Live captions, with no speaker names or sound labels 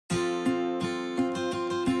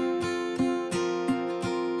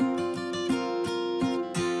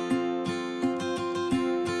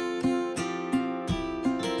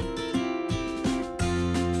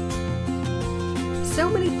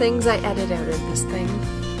things I edit out of this thing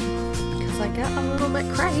because I get a little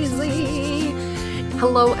bit crazy.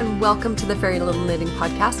 Hello and welcome to the Very Little Knitting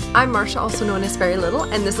Podcast. I'm Marsha, also known as Very Little,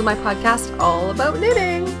 and this is my podcast all about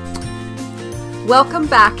knitting. Welcome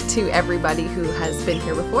back to everybody who has been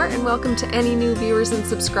here before, and welcome to any new viewers and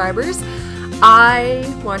subscribers.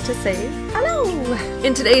 I want to say hello.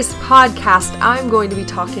 In today's podcast, I'm going to be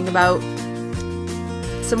talking about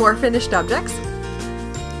some more finished objects,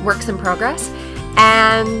 works in progress,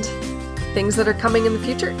 and things that are coming in the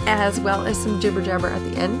future, as well as some jibber jabber at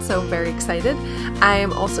the end, so very excited. I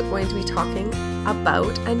am also going to be talking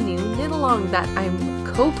about a new knit along that I'm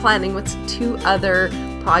co-planning with two other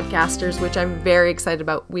podcasters, which I'm very excited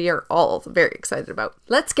about. We are all very excited about.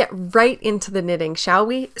 Let's get right into the knitting, shall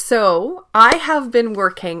we? So I have been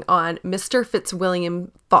working on Mr.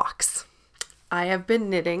 Fitzwilliam Fox. I have been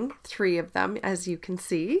knitting 3 of them, as you can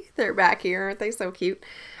see. They're back here. Aren't they so cute?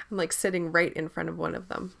 I'm like sitting right in front of one of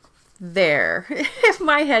them. There. If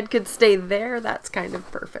my head could stay there, that's kind of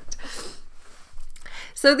perfect.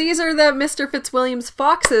 So these are the Mr. Fitzwilliam's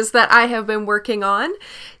Foxes that I have been working on.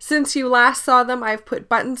 Since you last saw them, I've put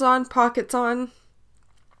buttons on, pockets on,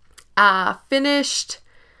 finished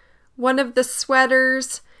one of the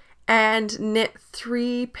sweaters, and knit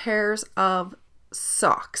 3 pairs of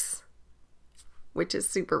socks, which is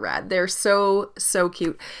super rad. They're so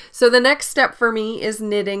cute. So the next step for me is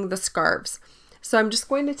knitting the scarves. So I'm just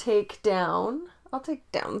going to take down, I'll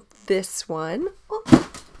take down this one. Oh.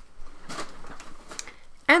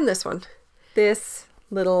 And this one. This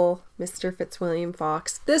little Mr. Fitzwilliam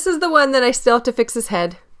Fox. This is the one that I still have to fix his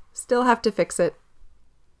head. Still have to fix it.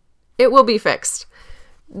 It will be fixed.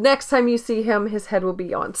 Next time you see him, his head will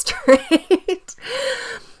be on straight.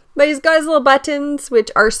 But he's got his little buttons, which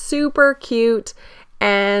are super cute,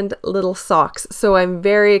 and little socks. So I'm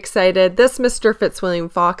very excited. This Mr. Fitzwilliam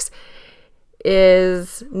Fox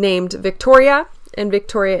is named Victoria, and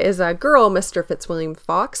Victoria is a girl Mr. Fitzwilliam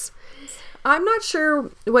Fox. I'm not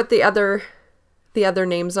sure what the other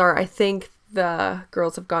names are. I think the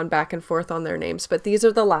girls have gone back and forth on their names, but these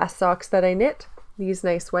are the last socks that I knit, these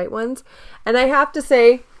nice white ones. And I have to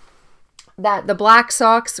say that the black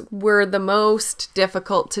socks were the most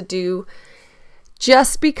difficult to do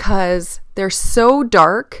just because they're so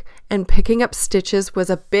dark, and picking up stitches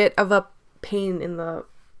was a bit of a pain in the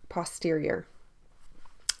posterior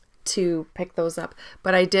to pick those up,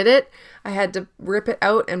 but I did it. I had to rip it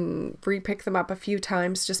out and re-pick them up a few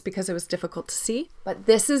times just because it was difficult to see. But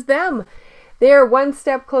this is them. They are one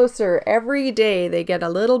step closer. Every day they get a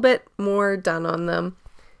little bit more done on them.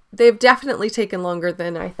 They've definitely taken longer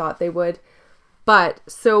than I thought they would, but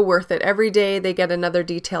so worth it. Every day they get another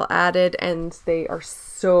detail added, and they are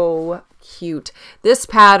so cute. This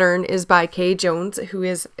pattern is by Kay Jones, who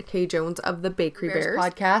is Kay Jones of the Bakery Bears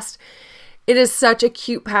podcast. It is such a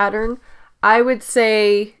cute pattern. I would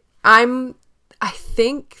say I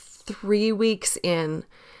think 3 weeks in.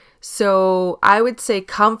 So I would say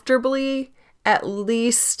comfortably at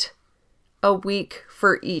least a week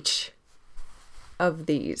for each of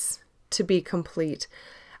these to be complete.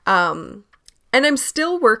 And I'm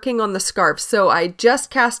still working on the scarves. So I just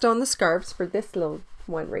cast on the scarves for this little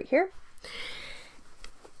one right here.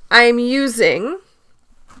 I'm using...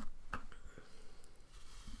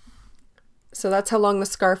 So that's how long the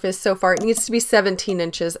scarf is so far. It needs to be 17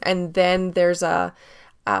 inches, and then there's a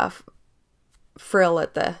frill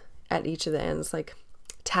at each of the ends, like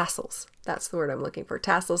tassels. That's the word I'm looking for,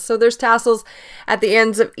 tassels. So there's tassels at the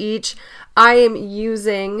ends of each. I'm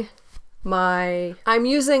using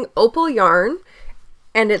opal yarn,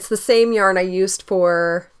 and it's the same yarn I used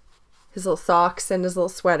for his little socks and his little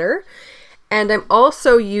sweater. And I'm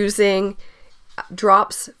also using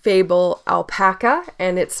Drops Fable alpaca,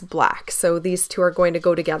 and it's black. So these two are going to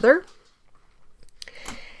go together.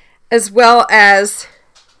 As well as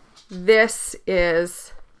this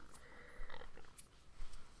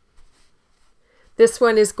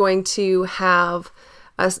one is going to have,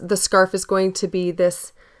 the scarf is going to be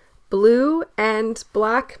this blue and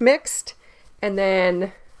black mixed, and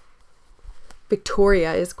then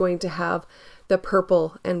Victoria is going to have the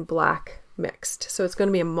purple and black mixed. So it's going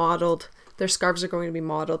to be a mottled, their scarves are going to be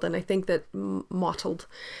mottled, and I think that mottled.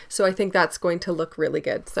 So I think that's going to look really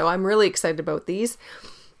good. So I'm really excited about these,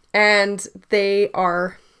 and they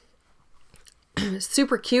are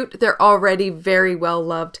super cute. They're already very well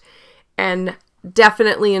loved, and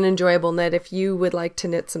definitely an enjoyable knit. If you would like to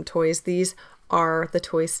knit some toys, these are the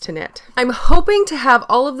toys to knit. I'm hoping to have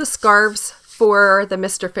all of the scarves for the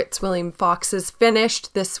Mr. Fitzwilliam Foxes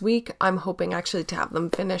finished this week. I'm hoping actually to have them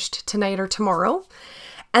finished tonight or tomorrow.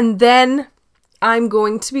 And then I'm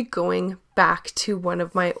going to be going back to one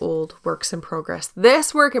of my old works in progress.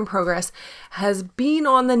 This work in progress has been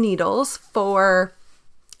on the needles for,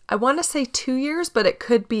 I want to say 2 years, but it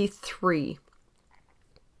could be 3.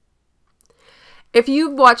 If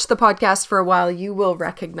you've watched the podcast for a while, you will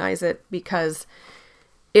recognize it because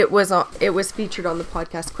it was featured on the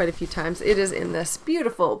podcast quite a few times. It is in this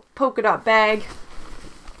beautiful polka dot bag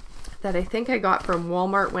that I think I got from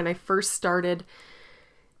Walmart when I first started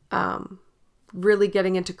really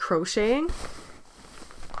getting into crocheting.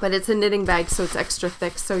 But it's a knitting bag, so it's extra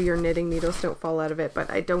thick so your knitting needles don't fall out of it. But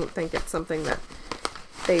I don't think it's something that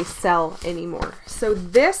they sell anymore. So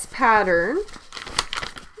this pattern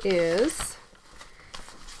is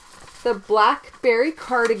the Blackberry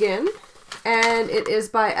Cardigan, and it is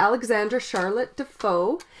by Alexandra Charlotte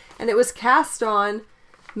Defoe, and it was cast on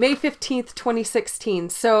May 15th, 2016,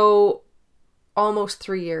 so almost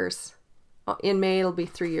 3 years. In May it'll be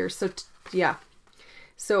 3 years, so yeah.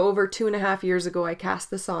 So over 2.5 years ago I cast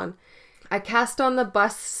this on. I cast on the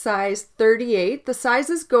bust size 38. The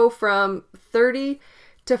sizes go from 30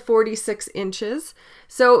 to 46 inches,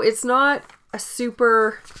 so it's not a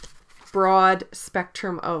super broad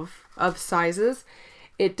spectrum of sizes.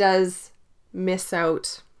 It does miss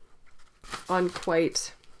out on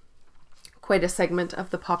quite a segment of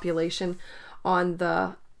the population on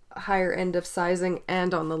the higher end of sizing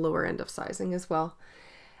and on the lower end of sizing as well.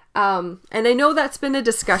 And I know that's been a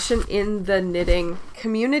discussion in the knitting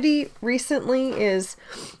community recently is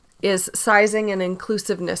sizing and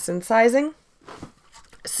inclusiveness in sizing.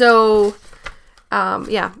 So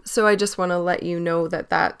yeah, so I just want to let you know that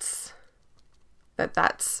that's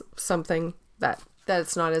something that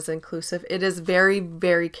it's not as inclusive. It is very,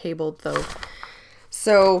 very cabled though.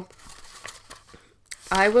 So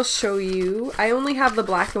I will show you. I only have the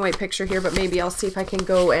black and white picture here, but maybe I'll see if I can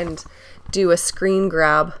go and do a screen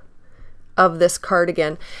grab of this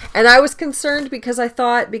cardigan. And I was concerned because I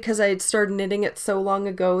thought, because I had started knitting it so long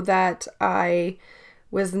ago, that I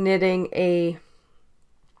was knitting a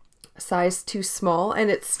size too small, and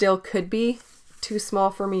it still could be too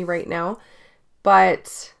small for me right now,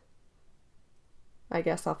 but I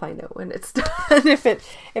guess I'll find out when it's done if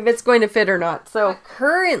it's going to fit or not. So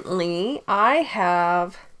currently I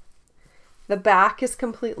have, the back is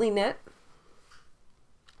completely knit.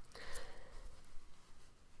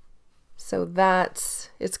 So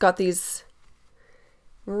it's got these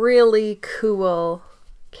really cool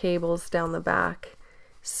cables down the back.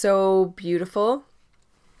 So beautiful.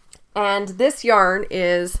 And this yarn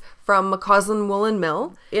is from McCausland Woolen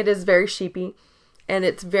Mill. It is very sheepy and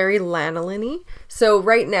it's very lanolin-y. So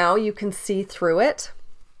right now you can see through it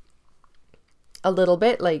a little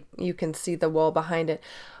bit, like you can see the wall behind it.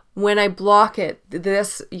 When I block it,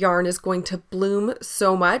 this yarn is going to bloom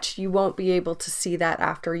so much you won't be able to see that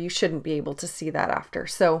after. You shouldn't be able to see that after.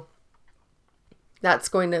 So that's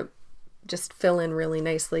going to just fill in really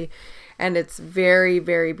nicely, and it's very,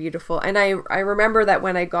 very beautiful. And I remember that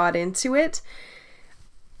when I got into it,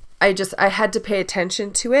 I had to pay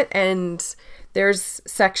attention to it, and there's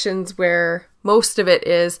sections where most of it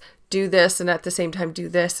is do this and at the same time do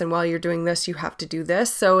this, and while you're doing this you have to do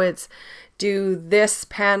this. So it's do this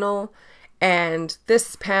panel and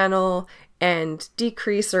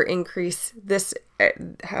decrease or increase this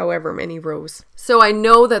however many rows. So I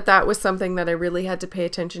know that was something that I really had to pay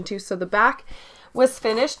attention to. So the back was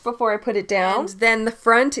finished before I put it down. And then the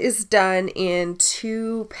front is done in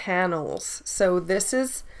 2 panels. So this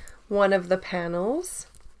is one of the panels,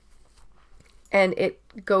 and it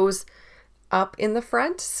goes up in the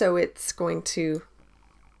front. So it's going to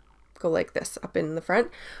go like this up in the front,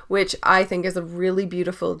 which I think is a really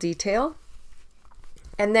beautiful detail.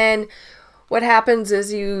 And then what happens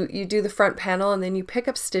is you do the front panel, and then you pick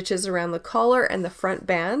up stitches around the collar and the front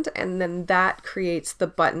band, and then that creates the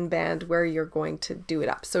button band where you're going to do it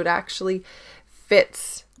up. So it actually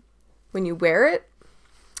fits when you wear it.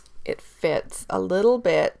 It fits a little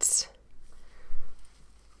bit.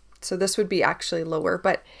 So this would be actually lower,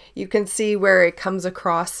 but you can see where it comes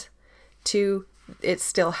across to, it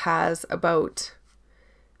still has about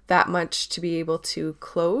that much to be able to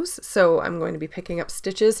close. So I'm going to be picking up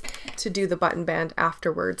stitches to do the button band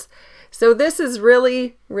afterwards. So this is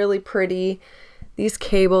really, really pretty. These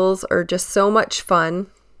cables are just so much fun.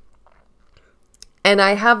 And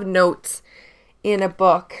I have notes in a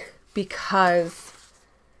book because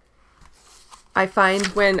I find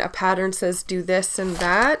when a pattern says do this and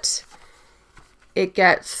that, it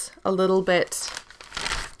gets a little bit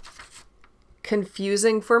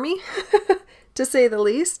confusing for me, to say the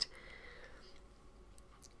least.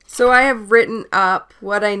 So I have written up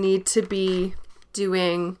what I need to be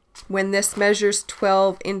doing when this measures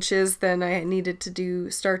 12 inches, then I needed to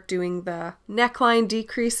start doing the neckline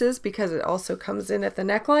decreases because it also comes in at the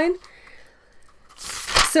neckline.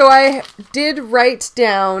 So I did write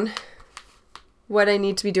down what I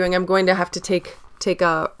need to be doing. I'm going to have to take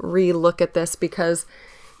a re-look at this because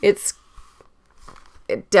it's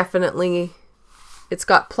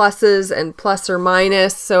got pluses and plus or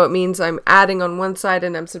minus, so it means I'm adding on one side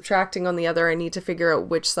and I'm subtracting on the other. I need to figure out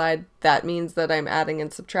which side that means that I'm adding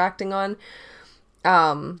and subtracting on.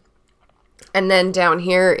 And then down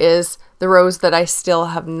here is the rows that I still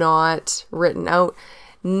have not written out.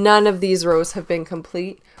 None of these rows have been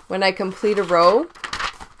complete. When I complete a row,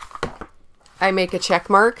 I make a check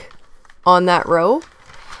mark on that row.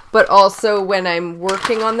 But also when I'm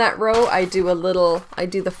working on that row, I do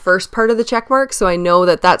the first part of the check mark, so I know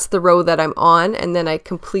that that's the row that I'm on, and then I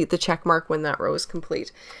complete the check mark when that row is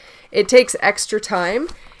complete. It takes extra time,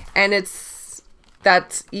 and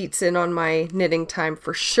that eats in on my knitting time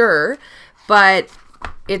for sure, but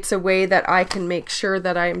it's a way that I can make sure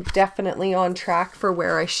that I'm definitely on track for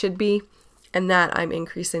where I should be, and that I'm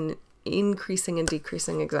increasing and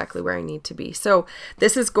decreasing exactly where I need to be. So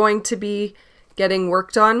this is going to be getting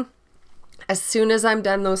worked on as soon as I'm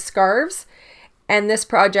done those scarves. And this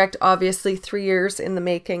project, obviously 3 years in the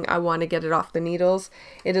making, I want to get it off the needles.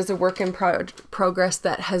 It is a work in progress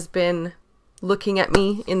that has been looking at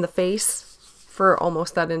me in the face for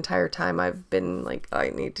almost that entire time. I've been like, I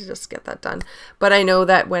need to just get that done. But I know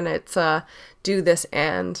that when it's do this,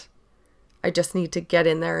 and I just need to get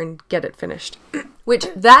in there and get it finished. Which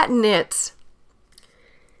that knit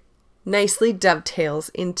nicely dovetails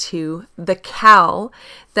into the KAL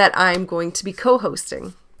that I'm going to be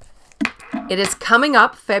co-hosting. It is coming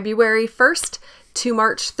up February 1st to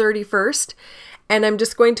March 31st, and I'm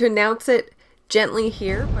just going to announce it gently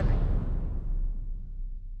here.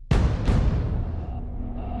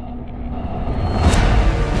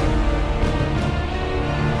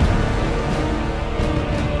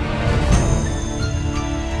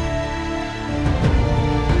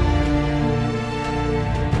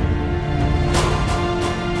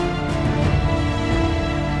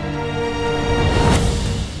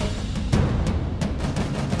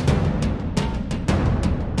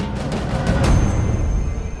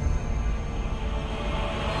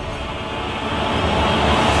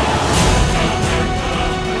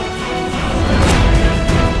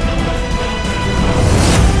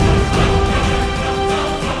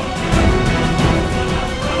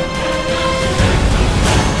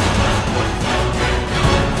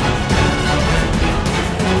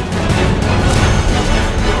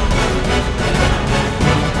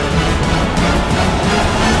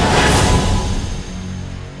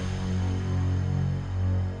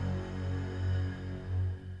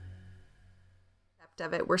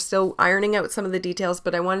 Of it. We're still ironing out some of the details,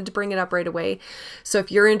 but I wanted to bring it up right away. So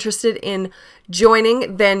if you're interested in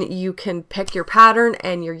joining, then you can pick your pattern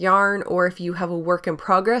and your yarn, or if you have a work in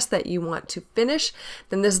progress that you want to finish,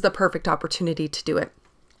 then this is the perfect opportunity to do it.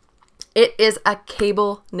 It is a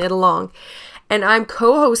cable knit along, and I'm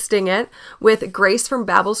co-hosting it with Grace from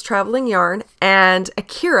Babbles Traveling Yarn and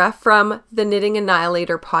Akira from the Knitting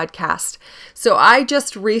Annihilator podcast. So I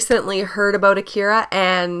just recently heard about Akira,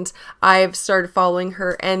 and I've started following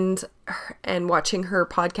her and watching her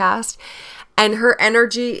podcast, and her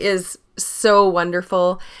energy is so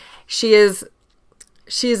wonderful. She is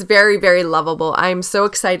very, very lovable. I'm so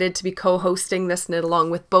excited to be co-hosting this knit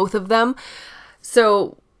along with both of them.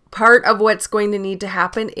 So part of what's going to need to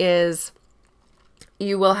happen is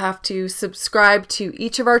you will have to subscribe to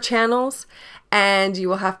each of our channels, and you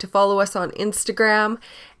will have to follow us on Instagram.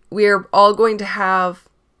 We're all going to have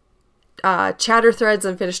chatter threads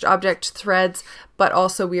and finished object threads, but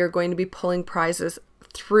also we are going to be pulling prizes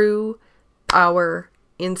through our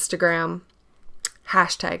Instagram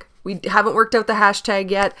hashtag. We haven't worked out the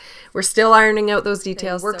hashtag yet. We're still ironing out those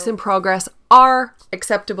details. Works in progress are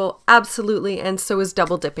acceptable, absolutely, and so is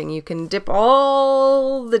double dipping. You can dip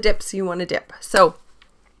all the dips you want to dip. So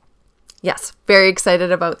yes, very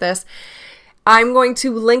excited about this. I'm going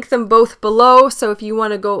to link them both below, so if you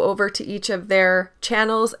want to go over to each of their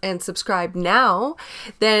channels and subscribe now,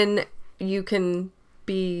 then you can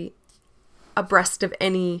be abreast of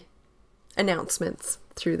any announcements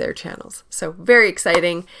through their channels. So very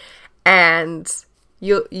exciting, and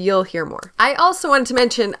you'll hear more. I also want to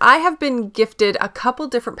mention I have been gifted a couple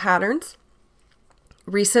different patterns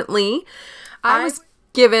recently. I was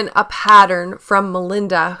given a pattern from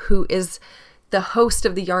Melinda, who is the host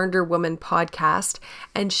of the Yarnder Woman podcast,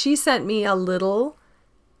 and she sent me a little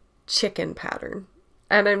chicken pattern,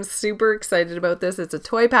 and I'm super excited about this. It's a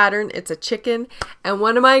toy pattern, it's a chicken, and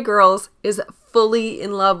one of my girls is fully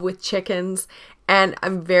in love with chickens, and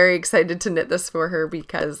I'm very excited to knit this for her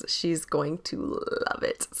because she's going to love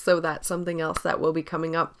it. So that's something else that will be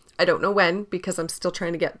coming up. I don't know when, because I'm still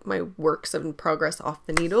trying to get my works in progress off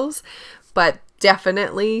the needles, but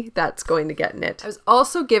definitely that's going to get knit. I was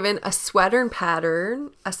also given a sweater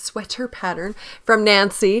pattern from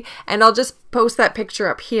Nancy, and I'll just post that picture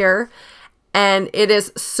up here. And it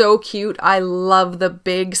is so cute. I love the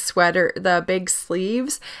big sweater, the big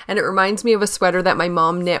sleeves. And it reminds me of a sweater that my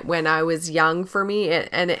mom knit when I was young for me.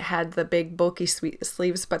 And it had the big bulky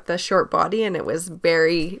sleeves, but the short body. And it was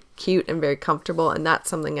very cute and very comfortable. And that's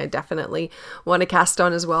something I definitely want to cast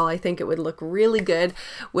on as well. I think it would look really good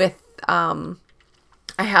with, I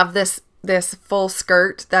have this full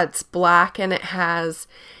skirt that's black, and it has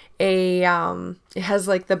it has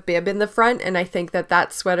like the bib in the front, and I think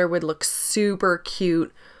that sweater would look super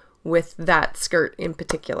cute with that skirt in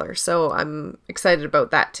particular. So I'm excited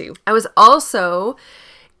about that too. I was also,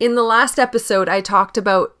 in the last episode, I talked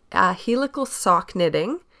about helical sock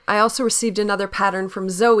knitting. I also received another pattern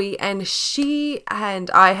from Zoe, and she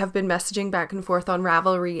and I have been messaging back and forth on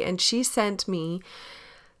Ravelry, and she sent me,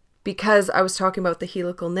 because I was talking about the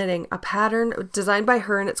helical knitting, a pattern designed by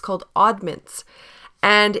her, and it's called Oddments.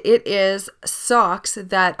 And it is socks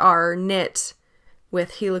that are knit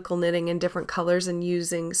with helical knitting in different colors and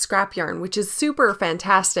using scrap yarn, which is super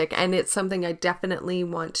fantastic. And it's something I definitely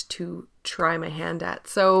want to try my hand at.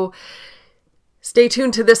 So stay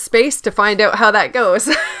tuned to this space to find out how that goes.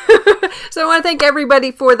 So I want to thank everybody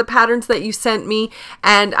for the patterns that you sent me.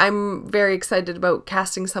 And I'm very excited about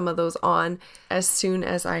casting some of those on as soon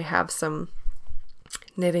as I have some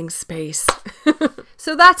knitting space.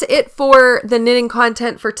 So that's it for the knitting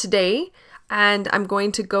content for today, and I'm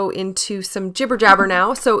going to go into some jibber jabber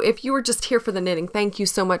now. So if you were just here for the knitting, thank you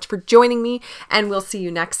so much for joining me, and we'll see you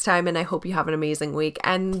next time, and I hope you have an amazing week.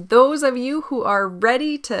 And those of you who are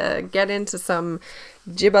ready to get into some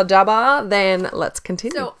jibber jabber, then let's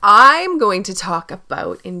continue. So I'm going to talk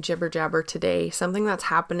about, in jibber jabber today, something that's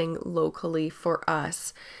happening locally for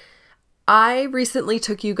us. I recently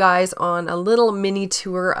took you guys on a little mini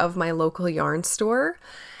tour of my local yarn store,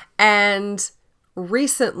 and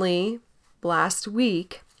recently, last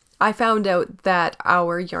week, I found out that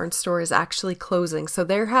our yarn store is actually closing. So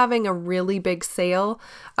they're having a really big sale,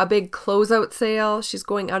 a big closeout sale. She's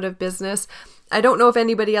going out of business. I don't know if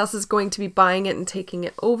anybody else is going to be buying it and taking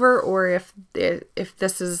it over, or if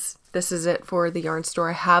this is it for the yarn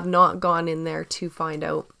store. I have not gone in there to find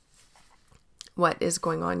out what is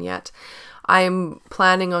going on yet. I am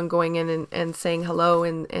planning on going in and saying hello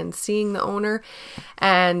and seeing the owner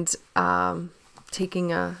and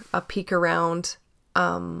taking a peek around.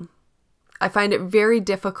 I find it very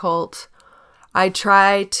difficult. I have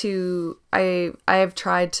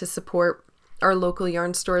tried to support our local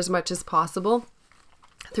yarn store as much as possible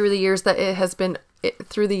through the years that it has been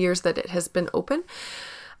open.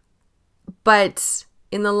 But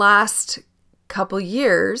in the last couple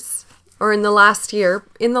years, or in the last year,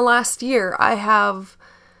 I have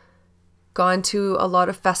gone to a lot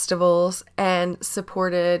of festivals and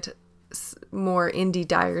supported more indie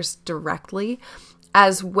dyers directly,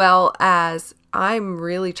 as well as I'm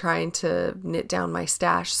really trying to knit down my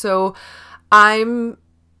stash. So I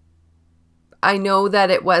know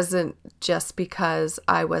that it wasn't just because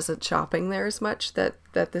I wasn't shopping there as much that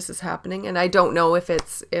this is happening, and I don't know if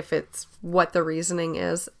it's what the reasoning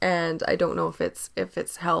is, and I don't know if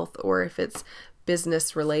it's health or if it's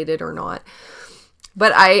business related or not.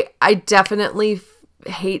 But I definitely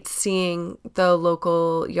hate seeing the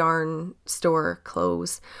local yarn store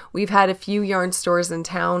close. We've had a few yarn stores in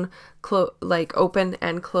town open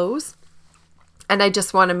and close, and I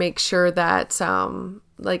just want to make sure that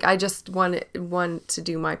I just want to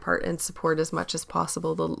do my part and support as much as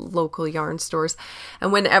possible the local yarn stores.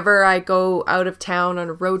 And whenever I go out of town on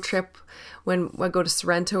a road trip, when I go to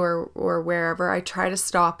Sorrento or wherever, I try to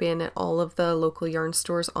stop in at all of the local yarn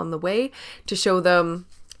stores on the way to show them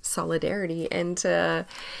solidarity and to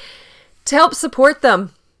help support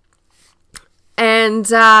them.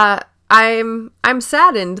 And I'm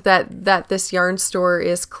saddened that this yarn store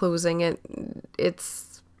is closing.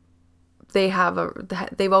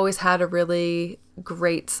 They've always had a really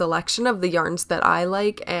great selection of the yarns that I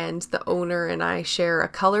like, and the owner and I share a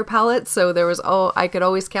color palette, so I could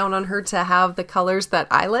always count on her to have the colors that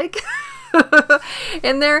I like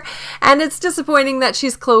in there. And it's disappointing that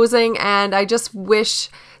she's closing, and I just wish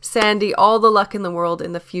Sandy all the luck in the world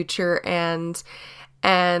in the future, and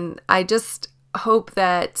I just hope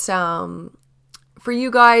that for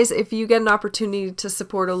you guys, if you get an opportunity to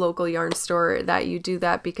support a local yarn store, that you do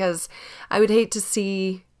that, because I would hate to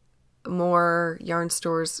see more yarn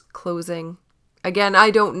stores closing again, I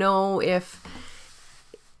don't know if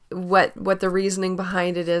what the reasoning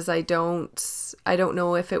behind it is. I don't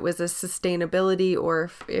know if it was a sustainability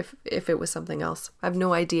or if it was something else. I have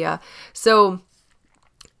no idea. So,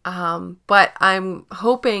 but I'm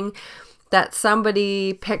hoping that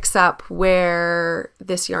somebody picks up where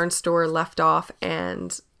this yarn store left off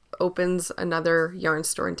and opens another yarn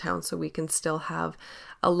store in town, so we can still have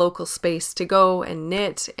a local space to go and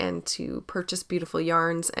knit and to purchase beautiful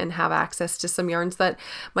yarns and have access to some yarns that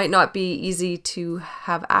might not be easy to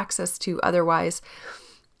have access to otherwise,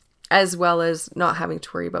 as well as not having to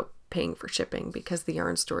worry about paying for shipping because the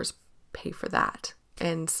yarn stores pay for that.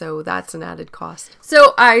 And so that's an added cost.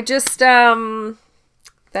 So I just,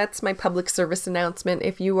 that's my public service announcement.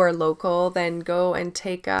 If you are local, then go and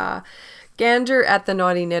take a gander at the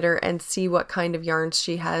Naughty Knitter and see what kind of yarns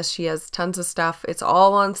she has. She has tons of stuff. It's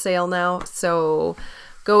all on sale now, so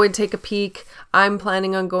go and take a peek. I'm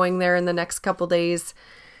planning on going there in the next couple days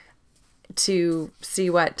to see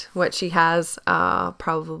what she has.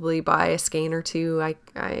 Probably buy a skein or two.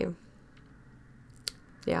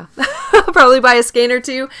 Yeah, probably buy a skein or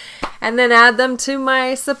two and then add them to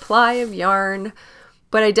my supply of yarn.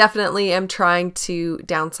 But I definitely am trying to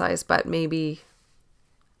downsize, but maybe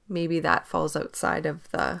that falls outside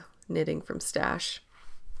of the knitting from stash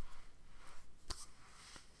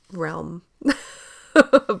realm.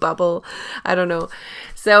 Bubble. I don't know.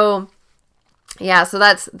 So yeah, so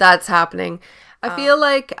that's happening. I feel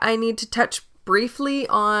like I need to touch briefly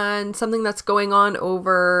on something that's going on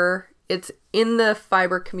it's in the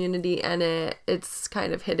fiber community, and it's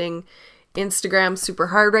kind of hitting Instagram super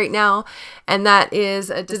hard right now, and that is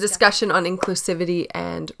a discussion on inclusivity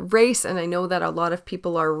and race. And I know that a lot of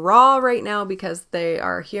people are raw right now because they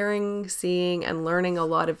are hearing, seeing, and learning a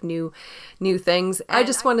lot of new things. I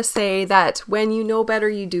just want to say that when you know better,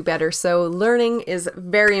 you do better. So learning is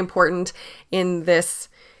very important in this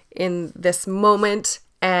moment,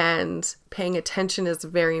 and paying attention is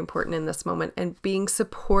very important in this moment, and being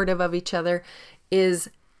supportive of each other is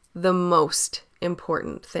the most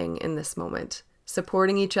important thing in this moment.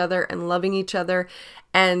 Supporting each other and loving each other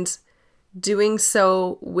and doing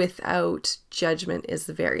so without judgment is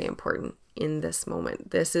very important in this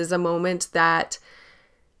moment. This is a moment that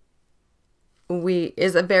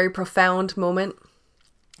is a very profound moment,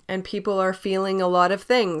 and people are feeling a lot of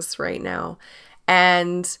things right now,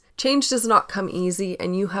 and change does not come easy,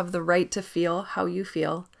 and you have the right to feel how you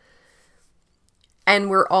feel, and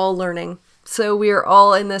we're all learning. So we are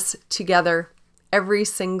all in this together. Every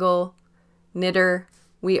single knitter,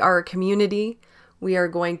 we are a community. We are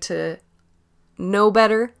going to know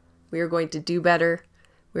better. We are going to do better.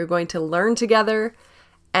 We are going to learn together,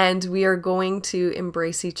 and we are going to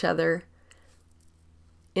embrace each other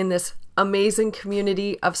in this amazing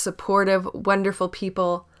community of supportive, wonderful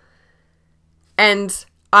people. And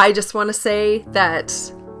I just want to say that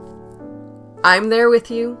I'm there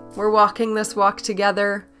with you. We're walking this walk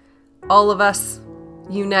together, all of us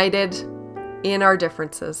united in our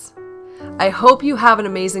differences. I hope you have an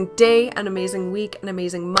amazing day, an amazing week, an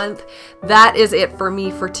amazing month. That is it for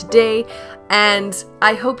me for today, and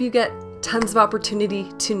I hope you get tons of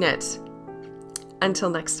opportunity to knit.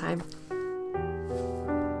 Until next time.